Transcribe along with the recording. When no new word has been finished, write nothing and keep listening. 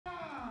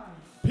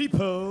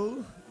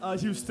People, are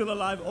you still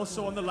alive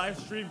also on the live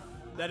stream?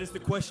 That is the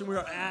question we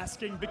are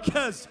asking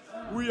because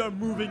we are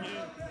moving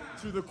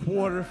into the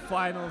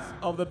quarterfinals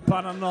of the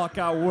Panna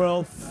Knockout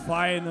World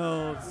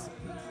Finals.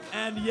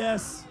 And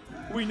yes,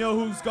 we know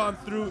who's gone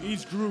through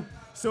each group.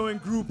 So in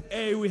Group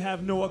A, we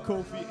have Noah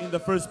Kofi in the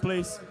first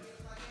place.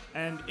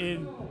 And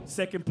in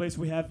second place,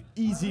 we have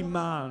Easy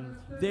Man.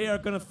 They are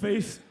going to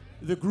face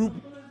the group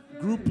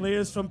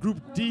players from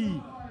Group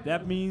D.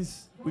 That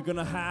means we're going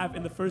to have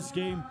in the first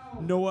game,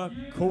 Noah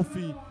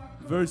Kofi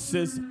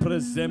versus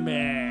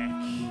Przemek.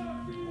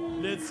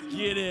 Let's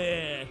get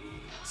it.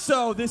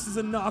 So this is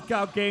a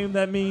knockout game.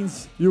 That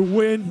means you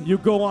win, you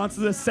go on to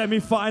the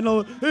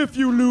semifinal. If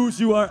you lose,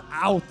 you are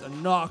out,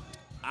 knocked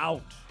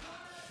out.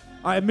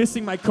 I'm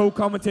missing my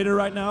co-commentator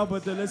right now,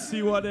 but let's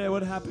see what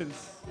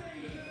happens.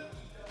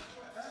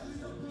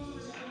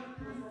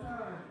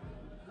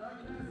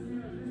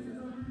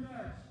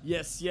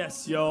 Yes,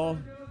 y'all.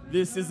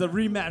 This is a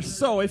rematch.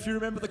 So if you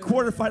remember the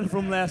quarterfinal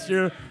from last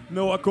year,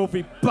 Noah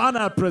Kofi,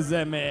 Panna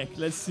Przemek.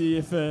 Let's see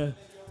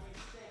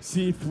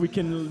if we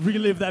can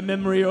relive that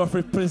memory or if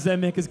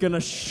Przemek is gonna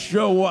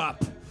show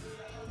up.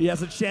 He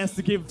has a chance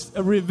to give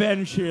a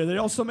revenge here. They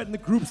also met in the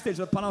group stage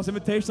of Panna's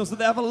Invitational, so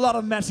they have a lot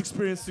of match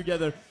experience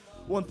together.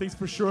 One thing's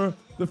for sure,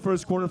 the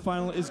first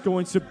quarterfinal is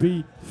going to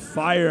be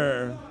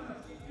fire.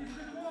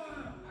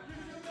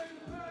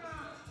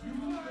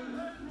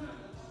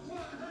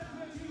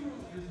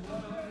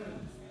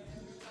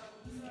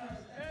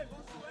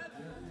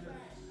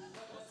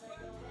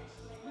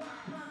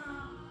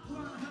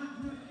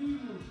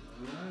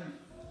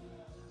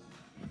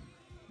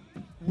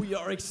 We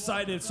are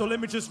excited, so let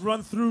me just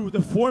run through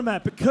the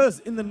format because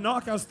in the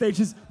knockout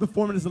stages, the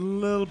format is a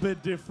little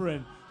bit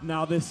different.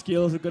 Now the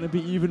skills are going to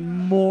be even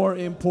more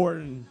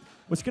important.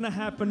 What's going to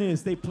happen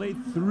is they play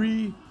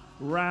 3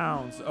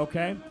 rounds,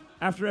 okay?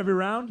 After every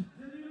round,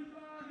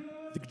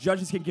 the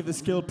judges can give the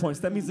skill points.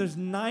 That means there's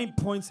 9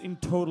 points in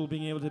total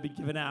being able to be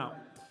given out.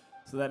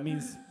 So that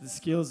means the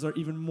skills are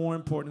even more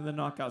important in the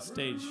knockout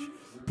stage.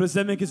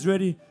 Przemek is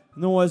ready.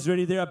 Noah is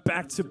ready. They are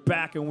back to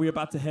back, and we're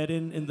about to head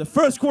in the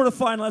first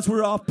quarterfinal as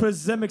we're off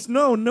Przemek's.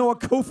 No, Noah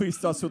Kofi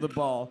starts with the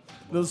ball.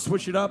 Let's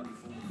switch it up.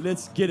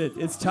 Let's get it.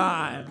 It's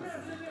time.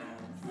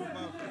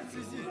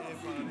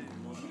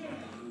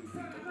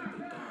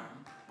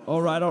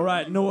 All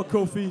right. Noah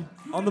Kofi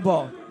on the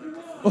ball.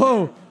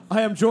 Oh,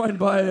 I am joined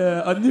by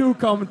a new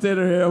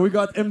commentator here. We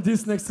got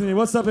MDs next to me.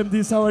 What's up,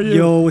 MDs? How are you?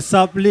 Yo, what's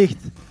up, Licht?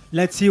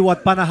 Let's see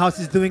what Panna House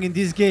is doing in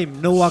this game.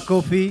 Noah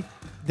Kofi,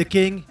 the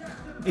king.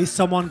 Is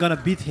someone gonna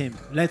beat him?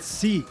 Let's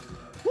see.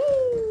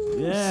 Woo!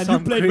 Yeah, and you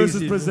played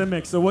versus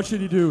Przemek, so what should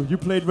you do? You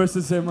played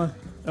versus him.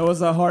 That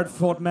was a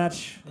hard-fought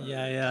match.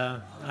 Yeah,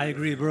 I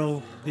agree,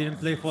 bro. Didn't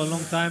play for a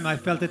long time. I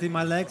felt it in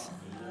my legs,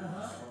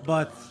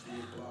 but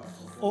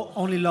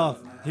only love.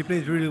 He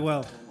plays really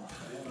well.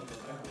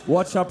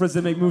 Watch how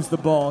Przemek moves the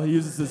ball. He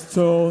uses his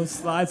toe,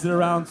 slides it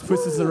around,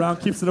 twists it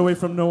around, keeps it away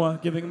from Noah,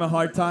 giving him a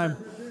hard time.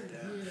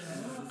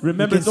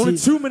 Remember, it's only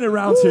 2-minute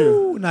rounds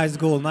here. Nice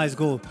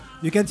goal.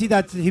 You can see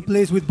that he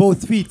plays with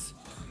both feet.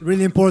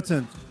 Really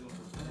important.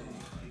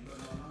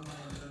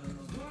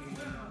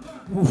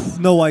 Oof,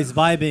 Noah is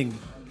vibing.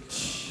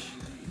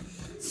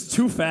 It's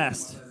too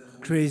fast.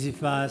 Crazy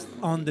fast,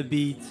 on the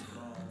beat.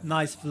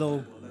 Nice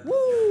flow.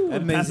 Woo!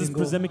 And passes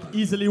Przemek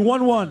easily.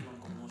 1-1.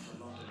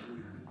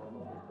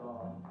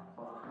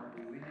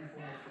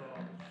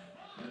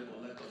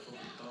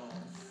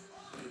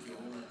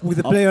 With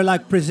a player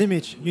like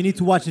Przemek, you need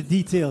to watch the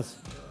details.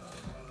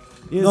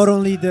 Yes. Not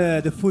only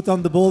the foot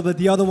on the ball, but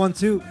the other one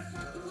too.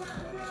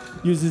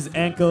 Uses his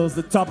ankles,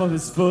 the top of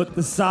his foot,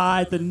 the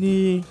side, the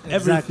knee,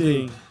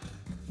 everything.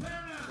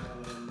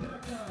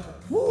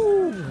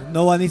 Woo.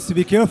 Noah needs to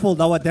be careful.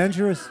 That was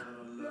dangerous.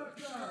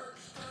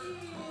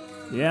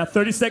 Yeah,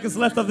 30 seconds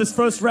left of this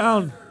first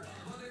round.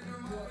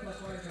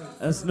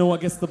 As Noah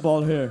gets the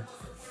ball here.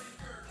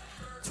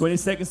 20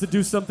 seconds to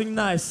do something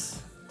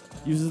nice.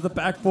 Uses the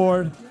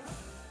backboard.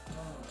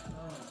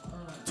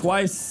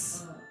 Twice.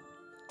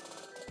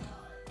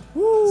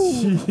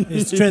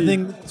 He's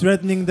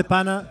threatening the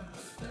Panna.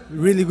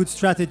 Really good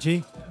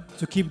strategy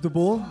to keep the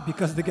ball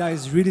because the guy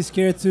is really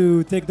scared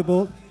to take the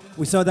ball.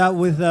 We saw that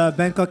with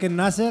Bangkok and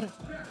Nasser.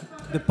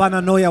 The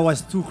Panna Noya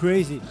was too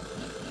crazy.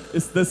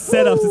 It's the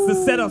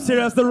setups. Here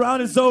as the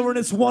round is over and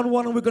it's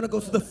 1-1 and we're going to go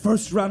to the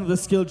first round of the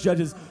skill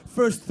judges.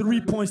 First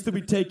 3 points to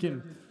be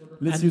taken.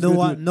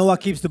 Noah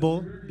keeps the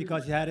ball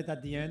because he had it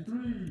at the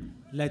end.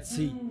 Let's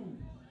see.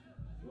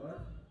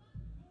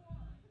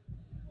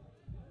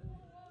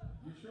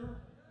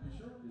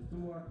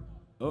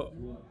 Oh.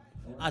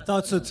 I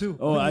thought so too.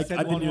 Oh, I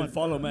didn't even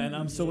follow, man.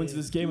 I'm so into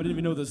this game, I didn't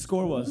even know what the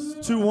score was.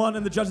 2-1,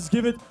 and the judges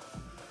give it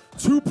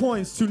 2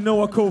 points to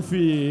Noah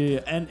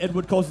Kofi, and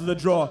Edward calls it a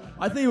draw.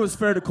 I think it was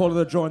fair to call it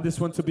a draw in this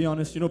one, to be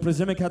honest. You know,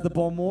 Przemek had the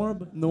ball more,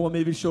 but Noah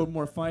maybe showed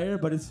more fire,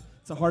 but it's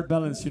a hard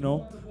balance, you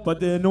know.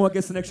 But Noah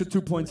gets an extra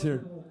 2 points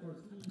here.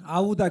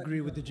 I would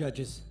agree with the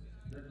judges.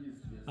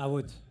 I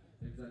would.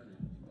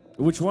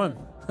 Which one?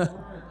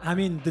 I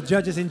mean, the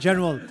judges in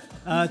general.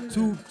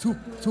 Two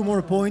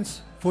more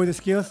points for the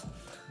skills.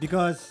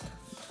 because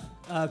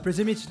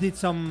Przemic did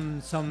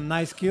some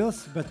nice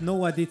kills, but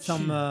Noah did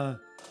some.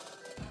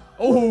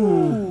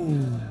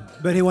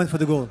 But he went for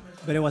the goal.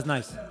 But it was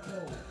nice.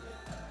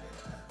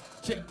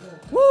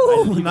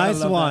 Woo!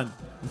 Nice one.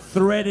 That.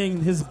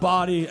 Threading his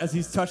body as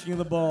he's touching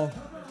the ball.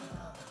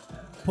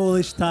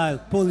 Polish style,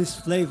 Polish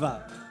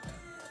flavor.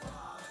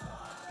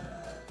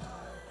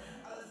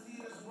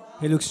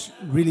 He looks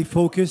really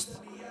focused,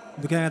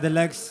 looking at the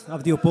legs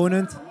of the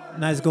opponent.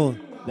 Nice goal.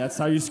 That's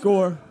how you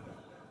score.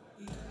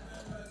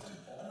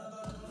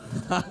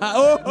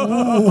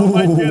 Oh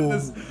my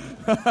goodness.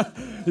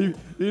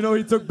 You know,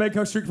 he took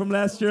Bangkok streak from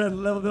last year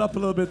and leveled it up a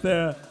little bit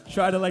there.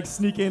 Tried to like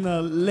sneak in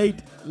a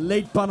late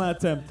Panna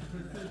attempt.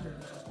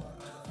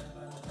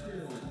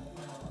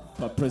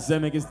 But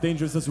Przemek is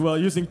dangerous as well,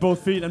 using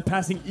both feet and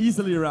passing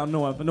easily around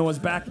Noah. But Noah's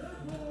back,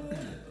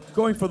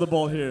 going for the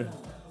ball here.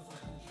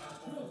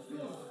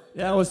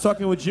 Yeah, I was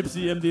talking with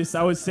Gypsy MDs.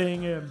 I was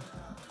saying,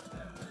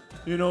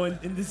 you know,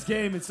 in this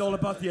game, it's all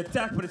about the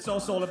attack, but it's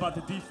also all about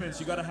the defense.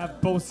 You got to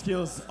have both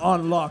skills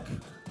on lock,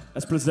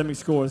 as Przemek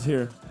scores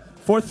here.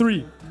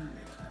 4-3.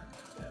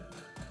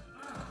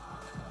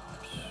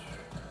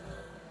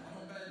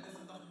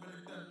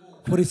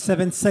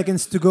 "47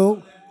 seconds to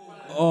go."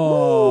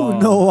 Oh,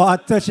 Noah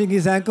touching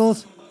his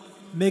ankles,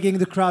 making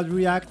the crowd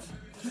react.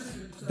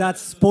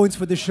 That's points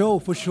for the show,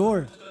 for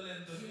sure.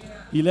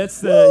 He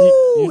lets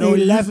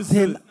he left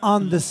him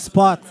on the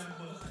spot.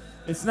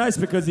 It's nice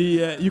because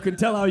you can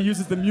tell how he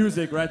uses the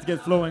music, right, to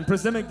get flowing.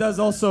 Przemek does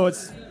also.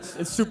 It's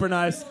super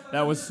nice.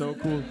 That was so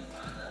cool.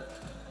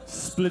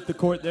 Split the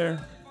court there.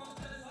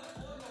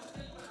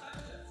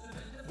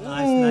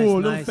 Nice,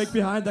 little nice. fake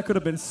behind. That could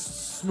have been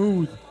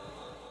smooth.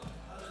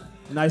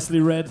 Nicely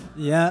read.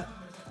 Yeah,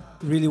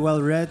 really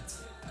well read.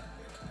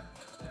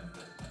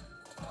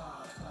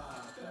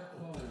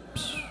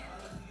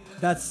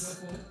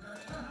 That's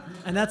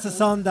a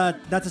song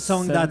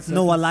that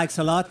Noah likes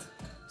a lot.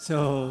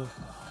 So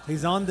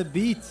he's on the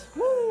beat.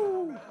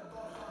 Woo!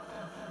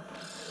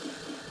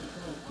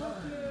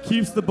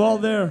 Keeps the ball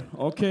there.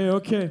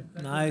 Okay.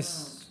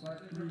 Nice.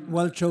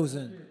 Well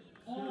chosen.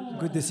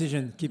 Good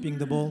decision, keeping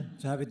the ball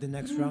to have it the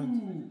next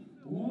round.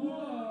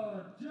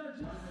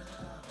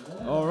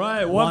 All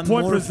right, one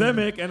point for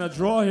Przemek and a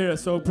draw here.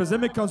 So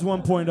Przemek comes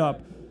 1 point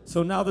up.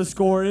 So now the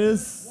score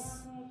is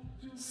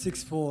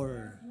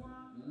 6-4.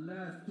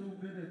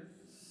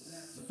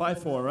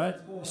 5-4, right?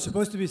 It's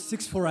supposed to be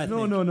 6-4, I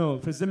think. No.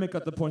 Przemek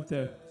got the point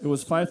there. It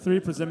was 5-3.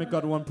 Przemek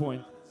got 1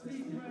 point.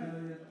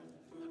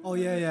 Oh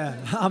yeah.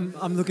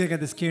 I'm looking at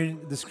the screen.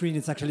 The screen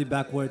is actually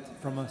backward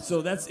from us.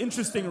 So that's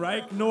interesting,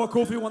 right? Noah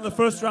Kofi won the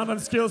first round on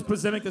skills,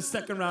 Przemek the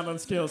second round on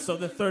skills. So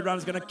the third round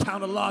is going to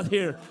count a lot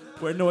here,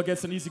 where Noah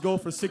gets an easy goal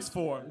for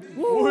 6-4.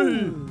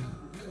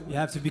 You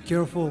have to be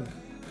careful.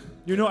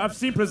 You know, I've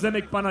seen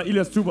Przemek Panna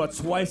Ilias Tuba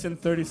twice in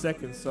 30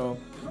 seconds, so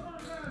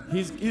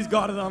he's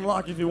got it on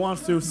lock if he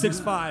wants to.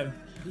 6-5.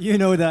 You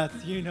know that.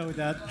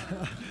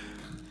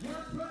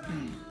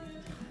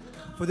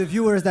 For the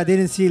viewers that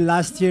didn't see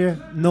last year,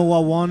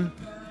 Noah won,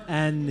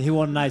 and he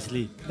won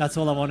nicely. That's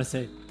all I want to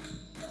say.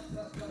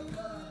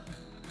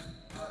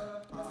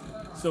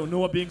 So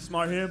Noah being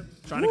smart here,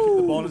 trying to keep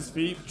the ball on his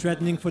feet.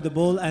 Threatening for the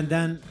ball, and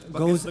then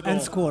goes and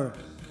score.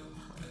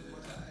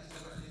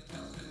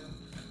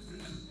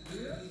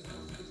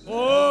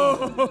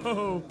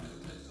 Oh!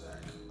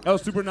 That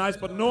was super nice,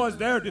 but Noah's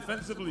there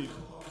defensively,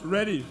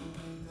 ready.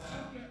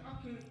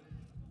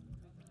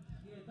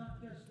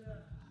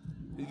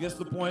 He gets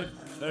the point.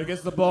 There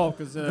gets the ball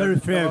because very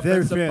fair.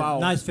 Foul.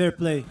 Nice fair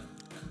play.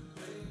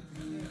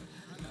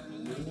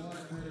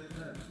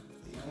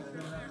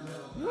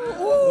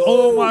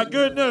 Oh my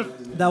goodness!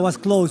 That was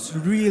close,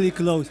 really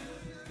close.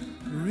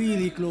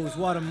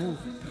 What a move.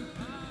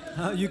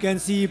 You can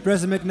see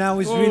Przemek now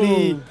is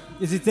really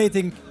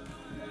hesitating.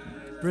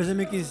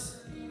 Przemek is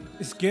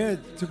scared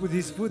to put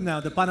his foot now.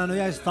 The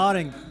paranoia is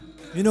starting.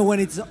 You know when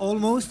it's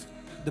almost,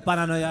 the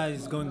paranoia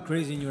is going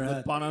crazy in your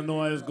head. The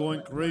paranoia is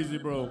going crazy,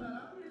 bro.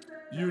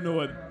 You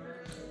know it.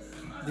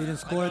 Didn't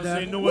score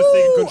there. Noah's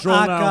taking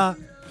control now.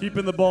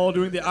 Keeping the ball,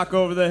 doing the Aka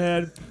over the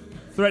head.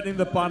 Threatening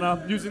the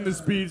Panna, using the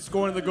speed,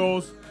 scoring the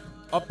goals.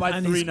 Up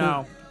by 3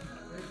 now.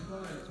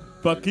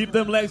 But keep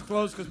them legs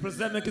closed because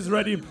Przemek is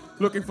ready.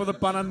 Looking for the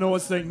Panna. Noah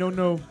saying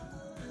no.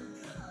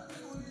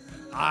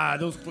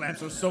 Those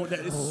clamps are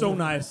so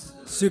nice.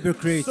 Super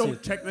creative. So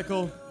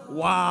technical.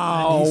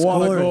 Wow,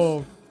 what a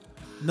goal.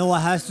 Noah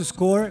has to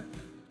score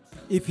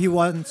if he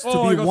wants to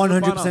be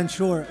 100%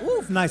 sure.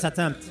 Oof, nice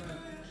attempt.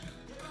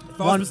 If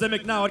I was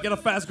Przemek now, I'd get a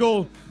fast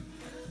goal.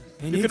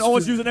 You can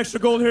always use an extra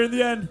goal here in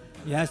the end.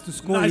 He has to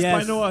score, nice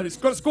by Noah. He's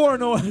got to score,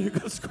 Noah. You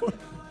got to score.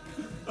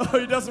 Oh,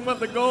 he doesn't want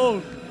the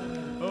goal.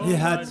 Oh, he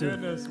had to.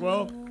 Goodness.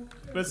 Well,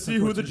 let's see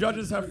who the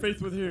judges have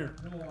faith with here.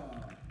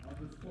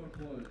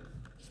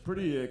 It's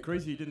pretty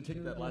crazy he didn't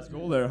take that last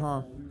goal there,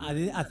 huh?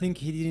 I think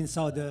he didn't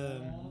saw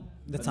the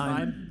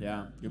time.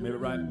 Yeah, you made it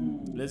right.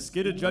 Let's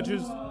get it,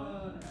 judges.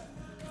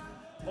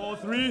 All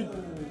 3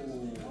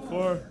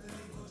 for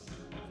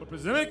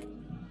Przemek.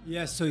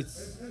 Yes, so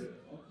it's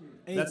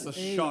That's a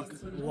 8-8. shock.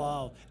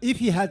 Wow. If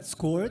he had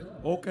scored,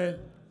 Okay. it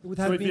would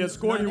So have if he been had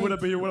scored, he 9-8.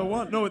 would have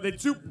won.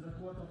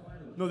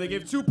 No, they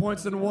gave 2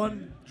 points and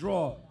 1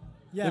 draw.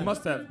 Yeah. They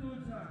must have.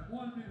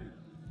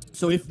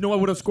 So if Noah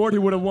would have scored, he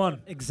would have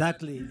won.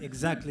 Exactly.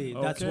 That's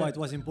Okay. why it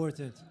was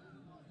important.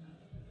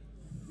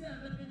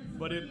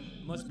 But it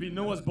must be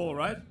Noah's ball,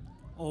 right?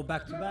 Oh,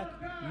 back to back.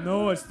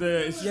 No, it's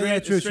straight, true,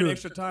 it's straight true.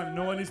 extra time.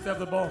 No one needs to have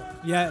the ball.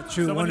 Yeah,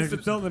 true. Someone needs to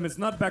 100%. tell them it's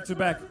not back to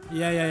back.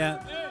 Yeah.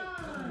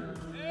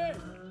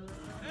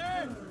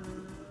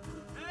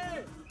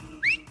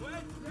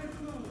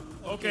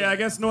 Okay, I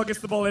guess Noah gets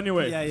the ball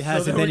anyway. Yeah, he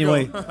has So it there we go.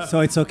 anyway, so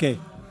it's okay.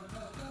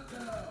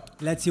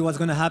 Let's see what's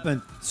gonna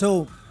happen.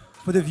 So,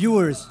 for the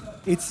viewers,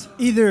 it's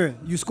either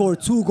you score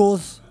 2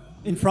 goals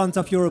in front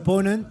of your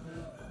opponent.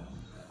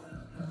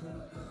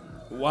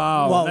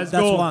 Wow, let's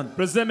that's go. one.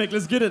 Przemek,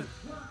 let's get it.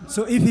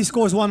 So if he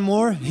scores 1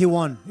 more, he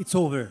won. It's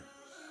over.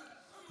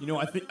 You know,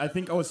 I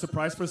think I was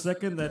surprised for a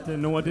second that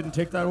Noah didn't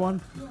take that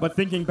one. But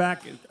thinking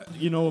back,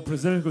 you know,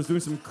 Przemek was doing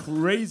some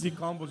crazy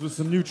combos with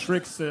some new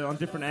tricks on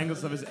different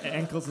angles of his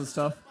ankles and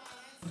stuff.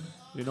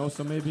 You know,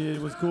 so maybe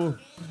it was cool.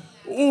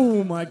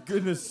 Oh my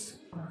goodness.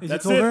 Is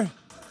That's it over?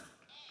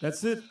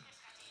 That's it.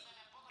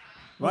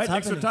 What's Right,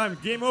 extra happening?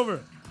 time. Game over.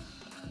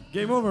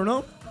 Game over,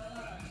 no?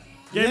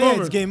 Game Yeah,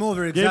 over. it's game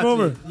over. Exactly. Game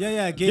over.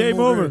 Yeah, Game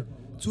over.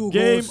 2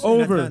 Game goals in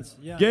over. advance.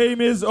 Yeah.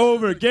 Game is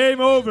over. Game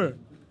over.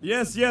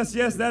 Yes,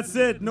 that's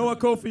it. Noah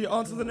Kofi,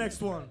 on to the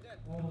next one.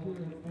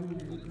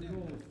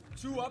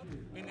 2 up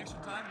in extra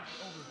time.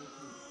 Over.